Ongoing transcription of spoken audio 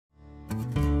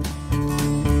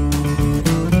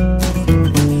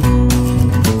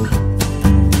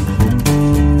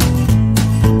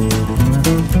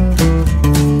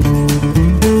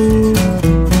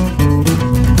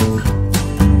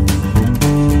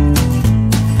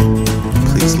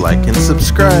like and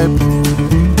subscribe.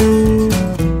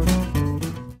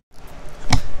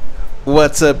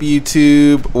 What's up,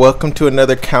 YouTube? Welcome to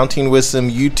another Counting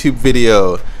Wisdom YouTube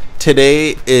video.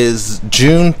 Today is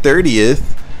June 30th,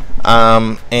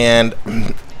 and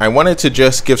I wanted to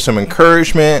just give some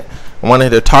encouragement. I wanted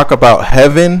to talk about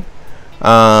heaven,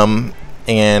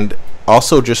 and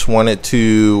also just wanted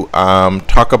to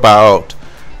talk about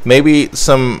maybe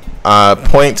some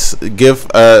points, give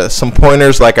some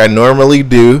pointers like I normally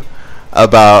do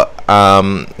about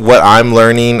what I'm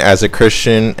learning as a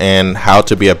Christian and how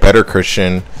to be a better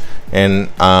Christian. And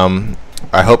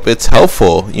I hope it's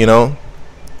helpful.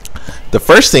 The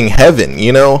first thing, heaven.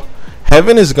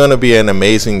 Heaven is going to be an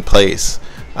amazing place.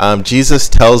 Jesus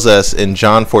tells us in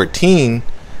John 14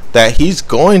 that he's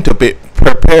going to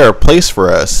prepare a place for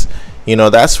us.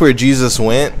 That's where Jesus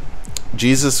went.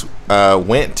 Jesus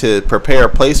went to prepare a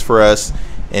place for us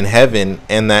in heaven,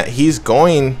 and that he's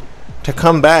going to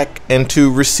come back and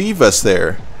to receive us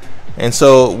there. And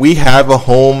so we have a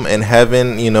home in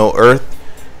heaven. Earth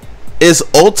is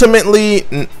ultimately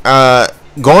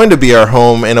going to be our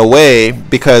home in a way,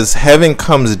 because heaven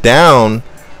comes down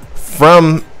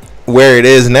from where it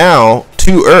is now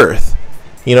to earth.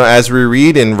 As we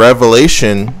read in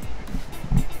Revelation,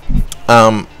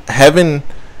 heaven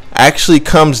actually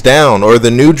comes down, or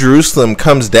the New Jerusalem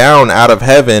comes down out of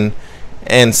heaven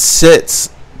and sits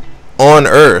on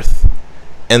earth,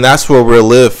 and that's where we'll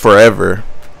live forever.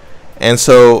 And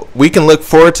so we can look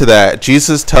forward to that.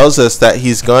 Jesus tells us that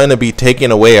he's going to be taking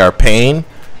away our pain.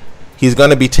 He's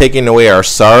going to be taking away our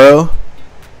sorrow.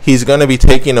 He's going to be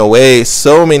taking away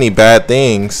so many bad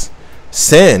things.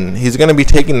 Sin, he's going to be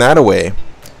taking that away.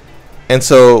 And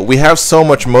so we have so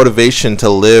much motivation to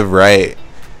live right.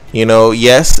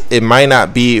 Yes, it might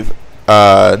not be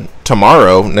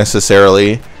tomorrow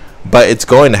necessarily, but it's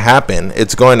going to happen.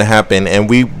 It's going to happen, and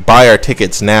we buy our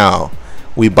tickets now.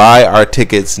 We buy our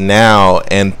tickets now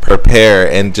and prepare,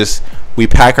 and we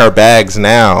pack our bags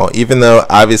now, even though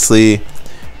obviously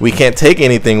we can't take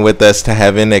anything with us to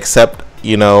heaven except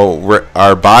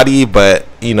our body. But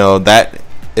that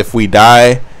if we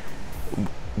die,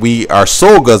 our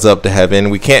soul goes up to heaven.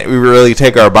 We can't really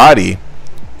take our body,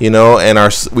 and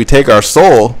we take our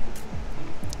soul,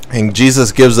 and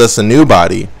Jesus gives us a new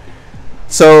body.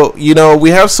 So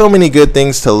we have so many good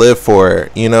things to live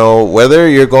for. Whether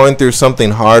you're going through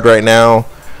something hard right now,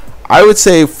 I would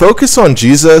say focus on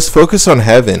Jesus, focus on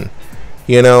heaven.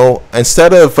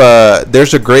 Instead of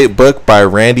there's a great book by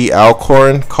Randy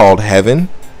Alcorn called Heaven,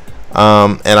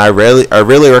 and I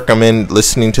really recommend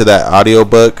listening to that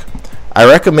audiobook. I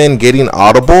recommend getting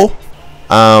Audible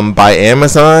by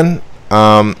Amazon,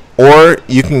 or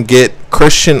you can get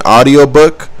Christian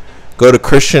Audiobook. Go to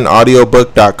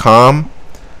christianaudiobook.com,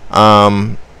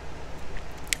 and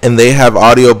they have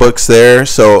audiobooks there.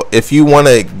 So if you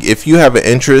have an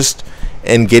interest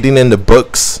in getting into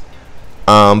books,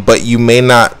 but you may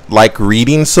not like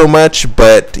reading so much,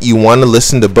 but you want to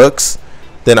listen to books,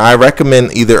 then I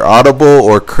recommend either Audible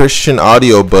or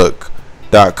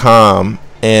christianaudiobook.com.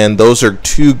 And those are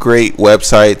two great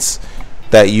websites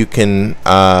that you can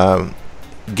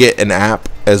get an app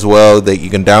as well, that you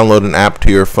can download an app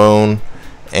to your phone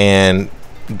and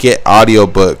get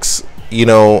audiobooks.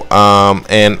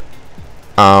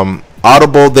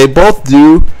 Audible, they both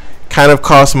do kind of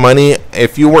cost money.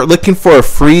 If you were looking for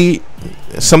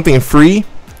something free,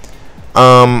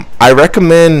 I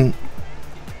recommend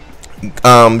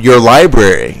your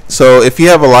library. So if you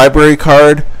have a library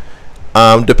card,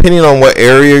 depending on what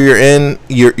area you're in,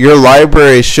 your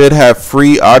library should have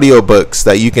free audiobooks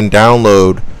that you can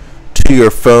download to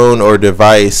your phone or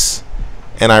device,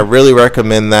 and I really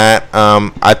recommend that.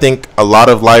 I think a lot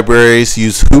of libraries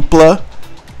use Hoopla,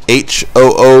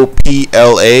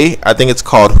 Hoopla. I think it's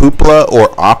called Hoopla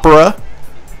or Opera,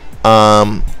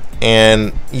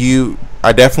 and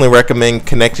I definitely recommend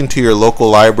connecting to your local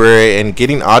library and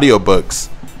getting audiobooks.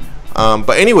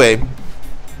 But anyway,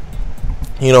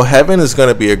 heaven is going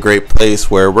to be a great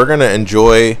place where we're going to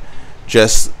enjoy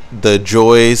just the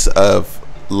joys of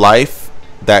life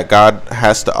that God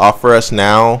has to offer us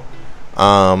now.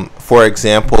 For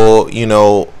example,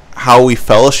 how we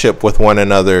fellowship with one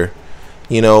another.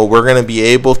 We're going to be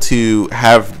able to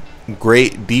have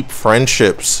great, deep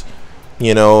friendships.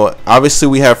 Obviously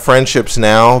we have friendships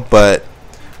now, but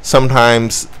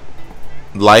sometimes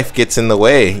life gets in the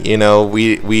way.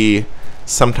 We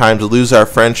sometimes lose our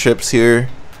friendships here,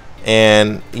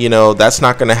 and that's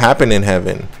not going to happen in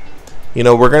heaven.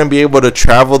 We're going to be able to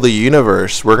travel the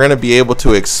universe. We're going to be able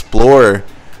to explore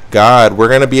God. We're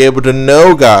going to be able to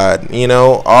know God.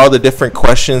 All the different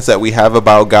questions that we have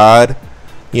about God,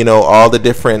 all the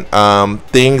different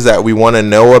things that we want to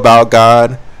know about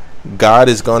God, God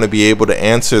is going to be able to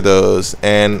answer those.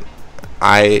 And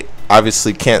I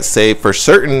obviously can't say for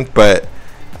certain, but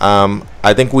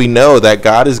I think we know that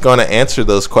God is going to answer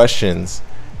those questions,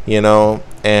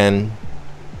 and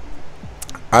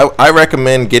I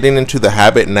recommend getting into the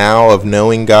habit now of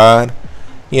knowing God,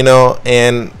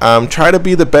 and try to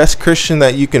be the best Christian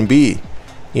that you can be.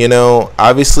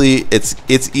 Obviously it's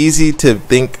easy to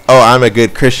think, oh, I'm a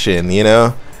good Christian.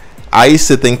 I used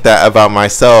to think that about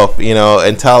myself,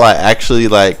 until I actually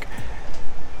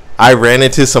I ran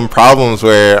into some problems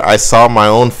where I saw my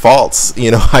own faults,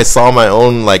 I saw my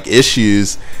own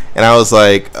issues, and I was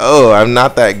like, oh, I'm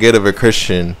not that good of a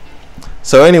Christian.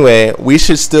 So anyway, we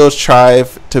should still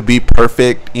strive to be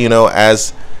perfect, let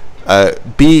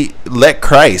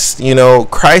Christ,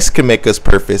 Christ can make us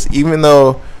perfect. Even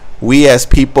though we as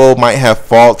people might have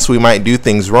faults, we might do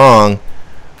things wrong,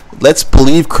 let's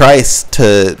believe Christ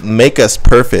to make us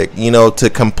perfect, to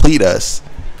complete us.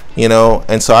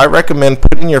 And so I recommend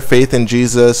putting your faith in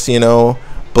Jesus,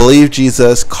 believe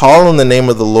Jesus, call on the name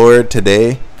of the Lord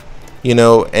today,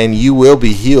 and you will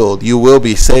be healed, you will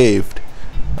be saved.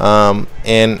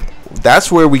 And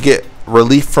that's where we get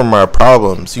relief from our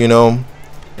problems.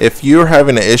 If you're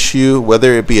having an issue,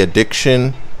 whether it be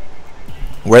addiction,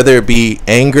 whether it be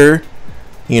anger,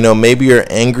 maybe you're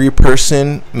an angry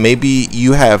person, maybe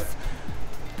you have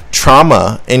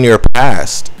trauma in your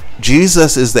past,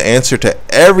 Jesus is the answer to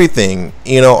everything,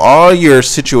 all your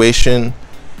situation.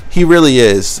 He really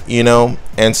is,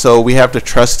 and so we have to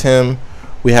trust him.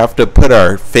 We have to put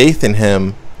our faith in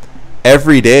him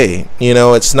every day.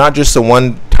 It's not just a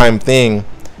one-time thing.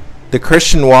 The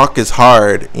Christian walk is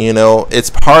hard.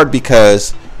 It's hard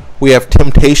because we have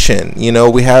temptation.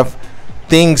 We have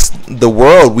things, the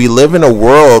world, we live in a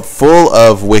world full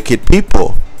of wicked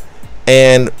people,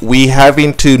 and we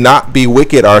having to not be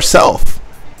wicked ourselves.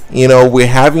 We're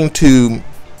having to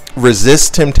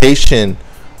resist temptation.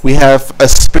 We have a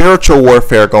spiritual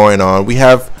warfare going on. We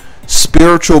have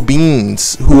spiritual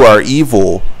beings who are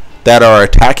evil that are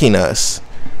attacking us.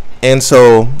 And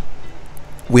so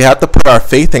we have to put our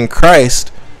faith in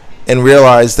Christ and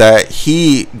realize that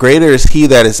greater is he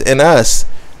that is in us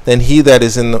than he that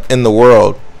is in the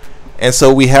world. And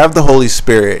so we have the Holy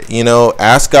Spirit.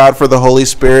 Ask God for the Holy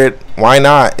Spirit. Why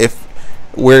not? If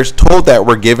we're told that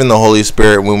we're given the Holy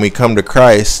Spirit when we come to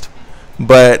Christ.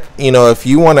 But, if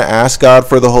you want to ask God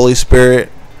for the Holy Spirit,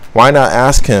 why not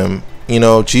ask him?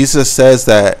 Jesus says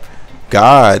that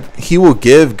God, he will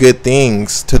give good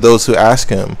things to those who ask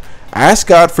him. Ask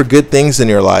God for good things in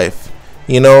your life.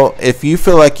 If you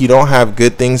feel like you don't have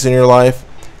good things in your life,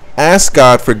 ask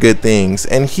God for good things,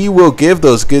 and he will give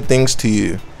those good things to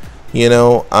you.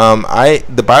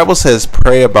 The Bible says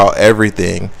pray about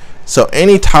everything. So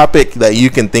any topic that you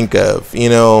can think of,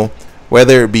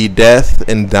 whether it be death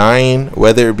and dying,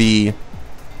 whether it be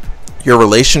your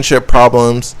relationship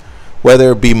problems,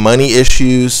 whether it be money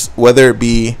issues, whether it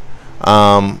be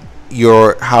how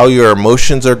your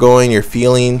emotions are going, your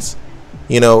feelings,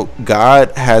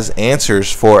 God has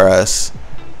answers for us.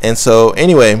 And so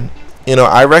anyway,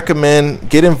 I recommend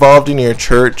get involved in your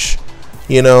church,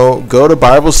 go to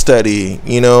Bible study,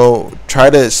 try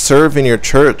to serve in your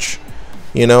church.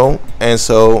 And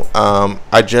so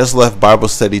I just left Bible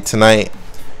study tonight.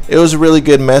 It was a really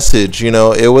good message.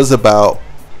 It was about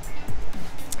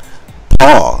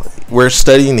Paul. We're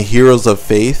studying the heroes of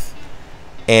faith,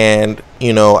 and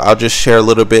I'll just share a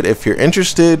little bit if you're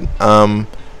interested.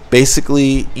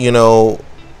 Basically,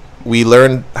 we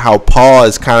learned how Paul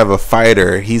is kind of a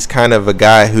fighter. He's kind of a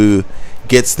guy who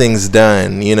gets things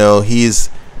done. He's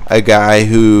a guy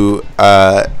who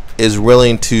is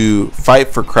willing to fight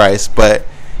for Christ, but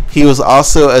he was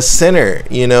also a sinner.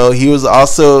 He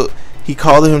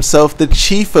called himself the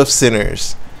chief of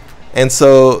sinners. And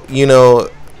so,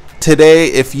 today,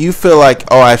 if you feel like,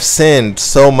 oh, I've sinned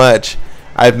so much,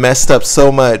 I've messed up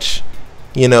so much,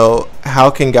 how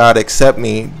can God accept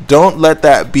me? Don't let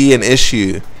that be an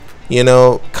issue.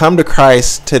 Come to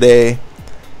Christ today,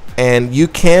 and you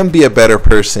can be a better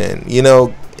person.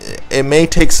 It may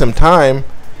take some time,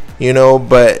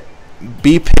 but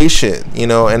be patient,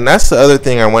 and that's the other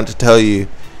thing I want to tell you,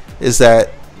 is that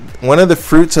one of the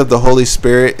fruits of the Holy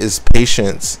Spirit is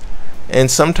patience. And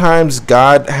sometimes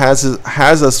God has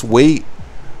us wait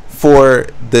for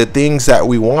the things that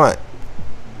we want.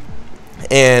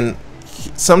 And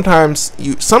sometimes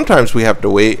we have to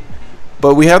wait,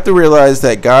 but we have to realize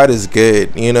that God is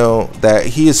good, that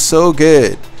he is so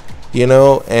good,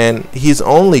 and he's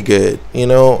only good,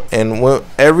 and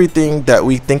everything that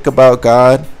we think about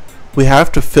God, we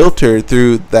have to filter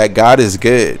through that God is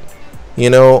good.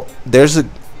 There's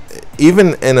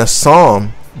even in a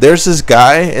psalm, there's this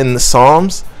guy in the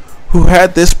Psalms who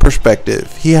had this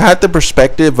perspective. He had the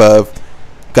perspective of,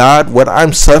 God, what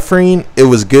I'm suffering, it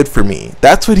was good for me.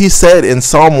 That's what he said in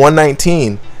Psalm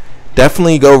 119.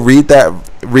 Definitely go read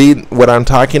what I'm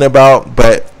talking about.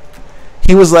 But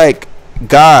he was like,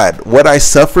 God, what I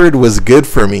suffered was good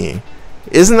for me.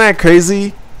 Isn't that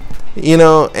crazy?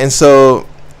 And so,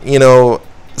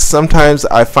 sometimes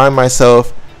I find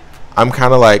myself, I'm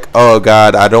kind of like, oh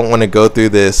God, I don't want to go through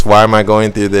this. Why am I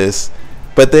going through this?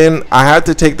 But then I have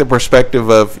to take the perspective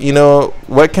of,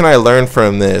 what can I learn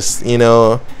from this?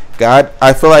 God,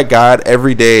 I feel like God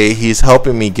every day, he's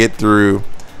helping me get through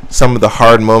some of the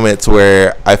hard moments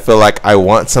where I feel like I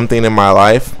want something in my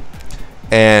life.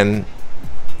 And,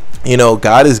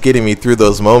 God is getting me through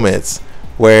those moments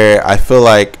where I feel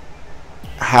like,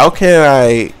 how can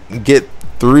I get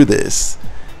through this?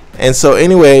 And so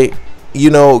anyway,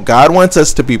 God wants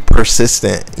us to be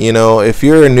persistent. If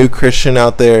you're a new Christian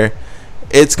out there,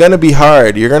 it's going to be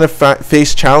hard. You're going to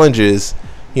face challenges,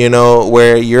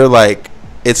 where you're like,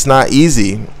 it's not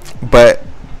easy. But,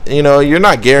 you're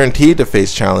not guaranteed to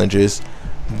face challenges.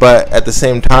 But at the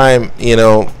same time,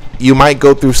 you might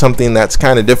go through something that's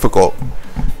kind of difficult.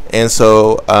 And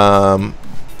so,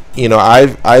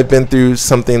 I've been through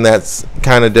something that's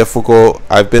kind of difficult.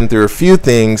 I've been through a few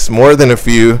things, more than a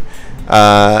few.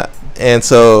 And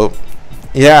so,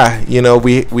 yeah,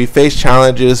 we face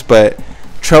challenges, but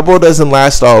trouble doesn't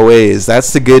last always.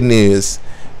 That's the good news.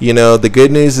 The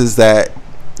good news is that,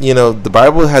 the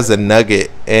Bible has a nugget,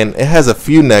 and it has a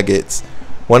few nuggets.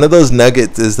 One of those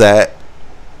nuggets is that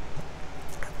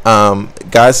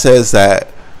God says that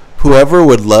whoever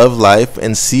would love life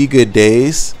and see good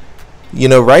days,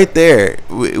 right there,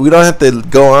 we don't have to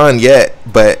go on yet,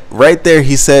 but right there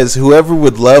he says, whoever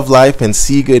would love life and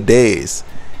see good days.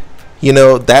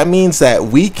 That means that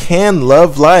we can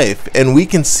love life and we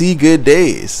can see good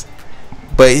days.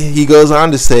 But he goes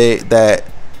on to say that,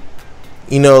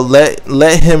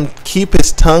 let him keep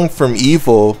his tongue from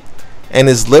evil and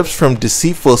his lips from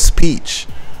deceitful speech.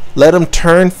 Let him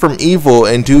turn from evil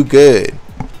and do good.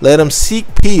 Let him seek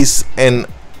peace and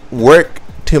work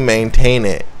to maintain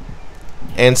it.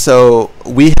 And so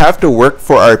we have to work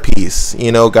for our peace.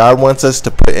 God wants us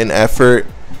to put in effort.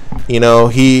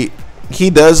 He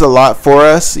does a lot for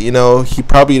us. He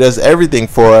probably does everything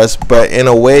for us, but in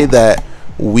a way that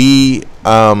we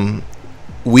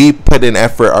put in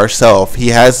effort ourselves.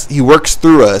 He works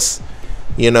through us,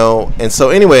 And so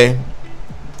anyway,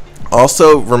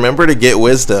 also remember to get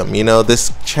wisdom.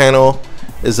 This channel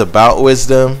is about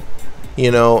wisdom,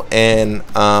 and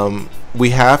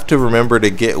we have to remember to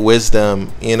get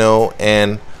wisdom,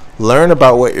 and learn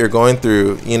about what you're going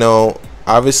through.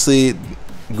 Obviously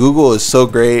Google is so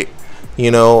great.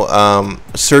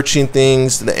 Searching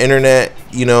things, the internet,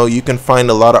 you can find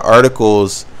a lot of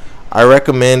articles. I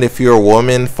recommend, if you're a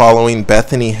woman, following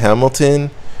Bethany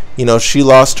Hamilton. She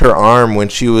lost her arm when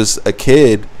she was a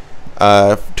kid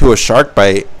to a shark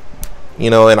bite,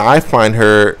 and I find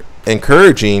her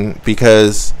encouraging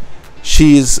because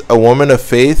she's a woman of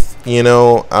faith.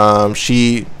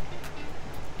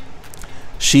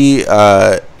 She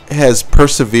has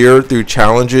persevered through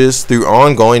challenges, through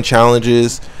ongoing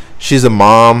challenges. She's a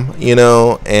mom,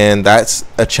 and that's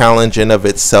a challenge in of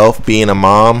itself, being a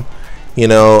mom,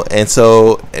 and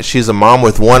so she's a mom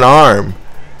with one arm.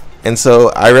 And so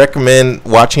I recommend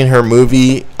watching her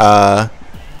movie, and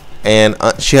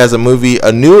she has a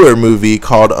newer movie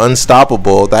called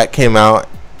Unstoppable that came out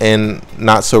in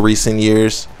not so recent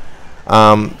years.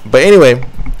 But anyway,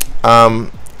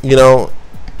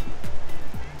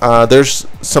 there's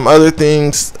some other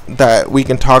things that we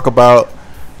can talk about.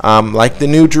 Like the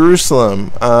New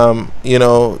Jerusalem,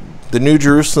 the New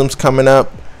Jerusalem's coming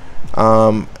up.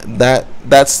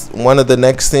 That's one of the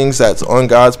next things that's on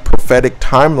God's prophetic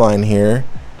timeline here,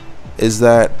 is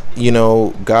that,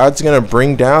 God's going to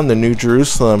bring down the New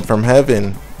Jerusalem from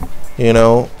heaven,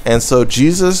 and so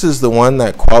Jesus is the one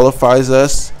that qualifies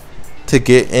us to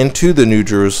get into the New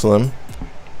Jerusalem.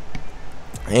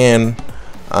 And,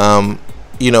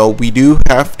 we do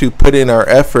have to put in our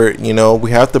effort.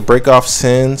 We have to break off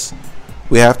sins.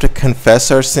 We have to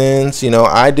confess our sins.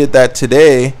 I did that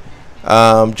today,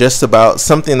 just about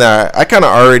something that I kind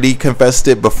of already confessed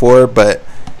it before, but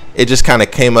it just kind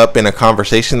of came up in a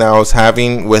conversation that I was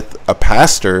having with a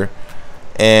pastor.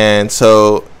 And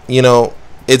so,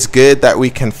 it's good that we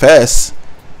confess,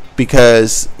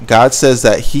 because God says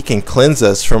that he can cleanse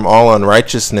us from all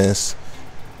unrighteousness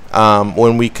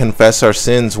when we confess our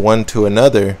sins one to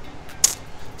another.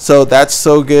 So that's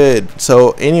so good.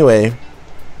 So anyway,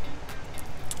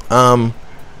 end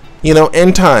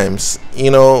times,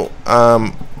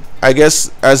 I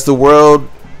guess as the world,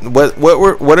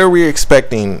 what are we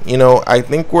expecting? I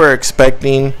think we're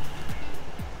expecting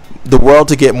the world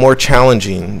to get more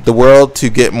challenging, the world to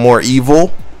get more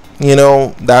evil.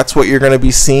 That's what you're going to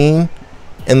be seeing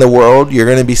in the world. You're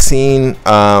going to be seeing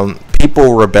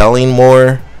people rebelling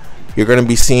more. You're going to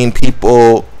be seeing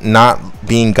people not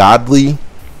being godly.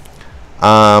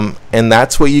 And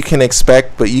that's what you can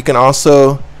expect. But you can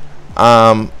also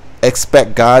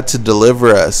expect God to deliver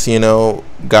us.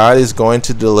 God is going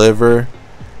to deliver.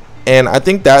 And I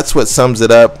think that's what sums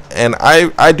it up. And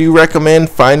I do recommend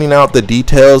finding out the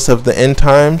details of the end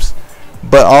times.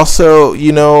 But also,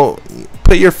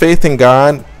 put your faith in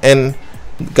God. And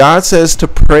God says to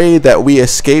pray that we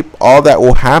escape all that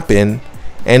will happen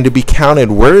and to be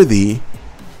counted worthy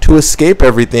to escape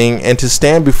everything and to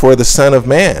stand before the Son of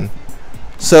Man.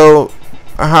 So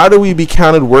how do we be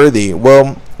counted worthy?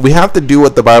 Well, we have to do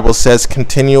what the Bible says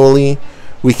continually.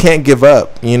 We can't give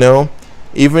up, even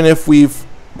if we've,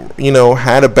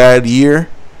 had a bad year,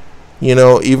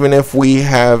 even if we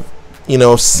have,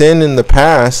 sinned in the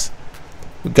past.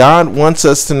 God wants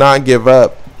us to not give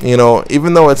up,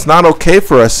 even though it's not okay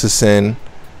for us to sin,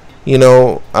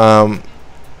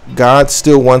 God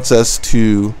still wants us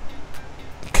to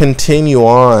continue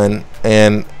on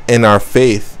and in our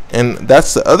faith. And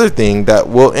that's the other thing that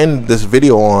we'll end this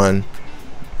video on,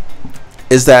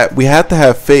 is that we have to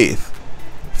have faith.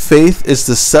 Faith is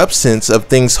the substance of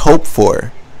things hoped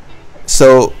for.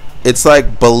 So it's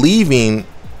like believing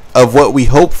of what we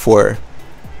hope for.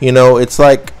 It's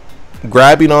like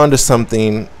grabbing onto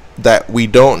something that we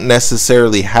don't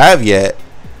necessarily have yet,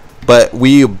 but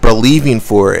we are believing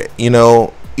for it.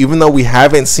 Even though we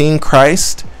haven't seen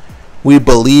Christ, we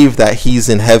believe that he's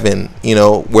in heaven.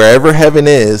 Wherever heaven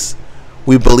is,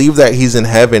 we believe that he's in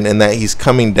heaven and that he's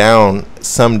coming down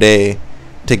someday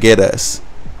to get us.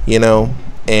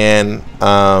 And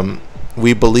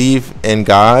we believe in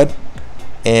God,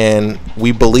 and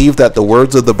we believe that the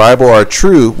words of the Bible are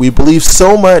true. We believe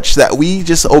so much that we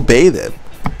just obey them.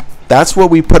 That's what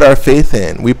we put our faith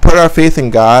in. We put our faith in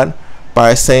God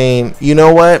by saying, you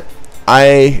know what,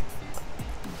 I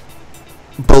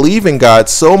believe in God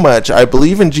so much, I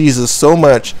believe in Jesus so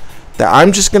much, that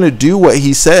I'm just going to do what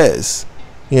he says.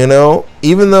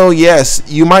 Even though, yes,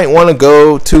 you might want to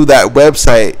go to that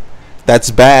website that's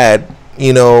bad,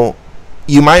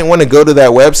 you might want to go to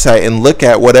that website and look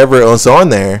at whatever was on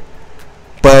there,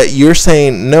 but you're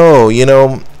saying no.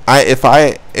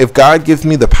 If God gives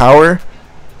me the power,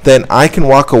 then I can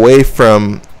walk away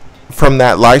from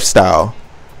that lifestyle.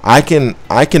 I can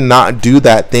not do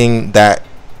that thing that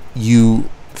you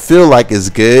feel like is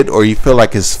good or you feel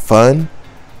like is fun.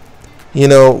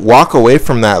 Walk away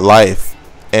from that life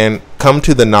and come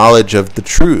to the knowledge of the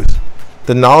truth.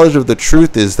 The knowledge of the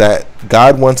truth is that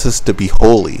God wants us to be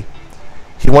holy.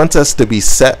 He wants us to be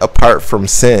set apart from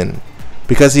sin,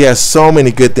 because he has so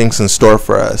many good things in store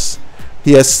for us.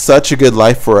 He has such a good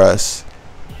life for us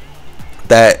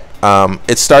that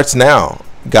it starts now.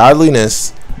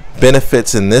 Godliness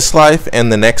benefits in this life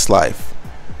and the next life.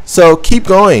 So keep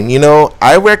going.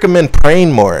 I recommend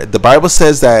praying more. The Bible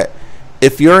says that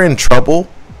if you're in trouble,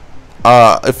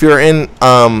 if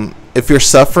you're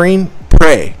suffering,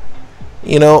 pray.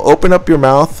 Open up your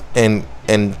mouth and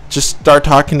just start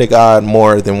talking to God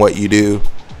more than what you do,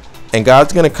 and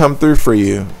God's going to come through for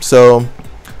you. So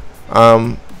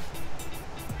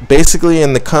basically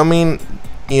in the coming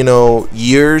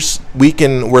years,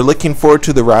 we're looking forward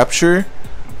to the rapture,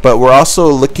 but we're also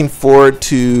looking forward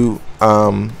to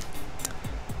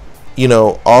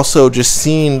also just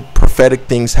seeing prophetic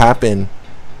things happen.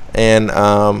 And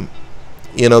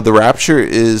the rapture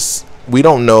is, we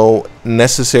don't know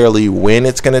necessarily when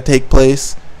it's going to take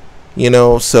place.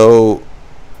 So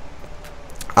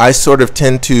I sort of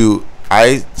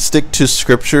I stick to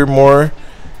scripture more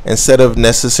instead of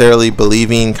necessarily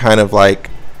believing kind of like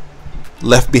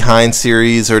Left Behind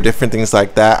series or different things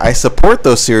like that. I support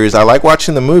those series. I like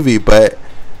watching the movie, but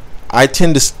I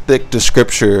tend to stick to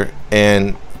scripture.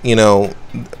 And and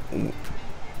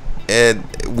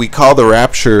we call the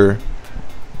rapture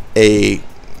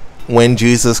when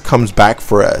Jesus comes back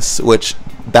for us, which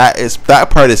that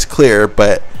part is clear,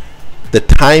 but the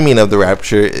timing of the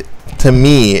rapture, to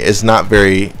me, is not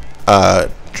very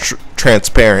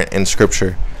transparent in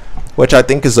scripture, which I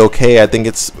think is okay. I think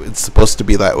it's supposed to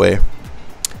be that way.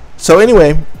 So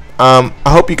anyway, I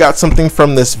hope you got something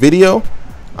from this video.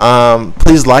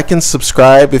 Please like and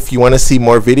subscribe if you want to see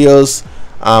more videos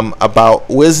about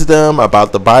wisdom,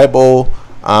 about the Bible.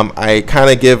 I kind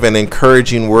of give an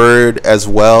encouraging word as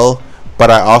well,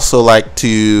 but I also like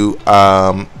to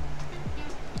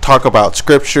talk about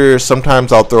scripture.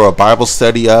 Sometimes I'll throw a Bible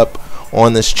study up,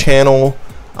 on this channel.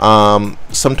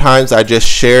 Sometimes I just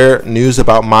share news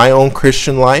about my own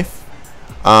Christian life.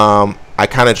 I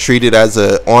kind of treat it as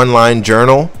an online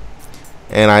journal,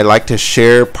 and I like to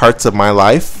share parts of my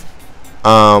life.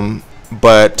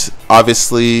 But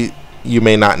obviously you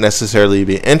may not necessarily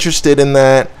be interested in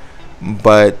that,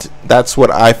 but that's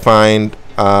what I find,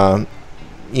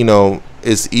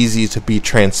 is easy to be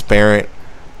transparent,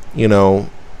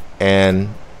 and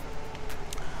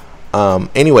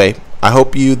anyway, I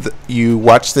hope you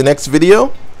watch the next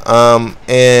video,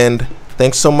 and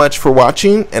thanks so much for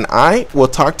watching, and I will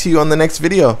talk to you on the next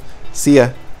video. See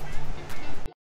ya.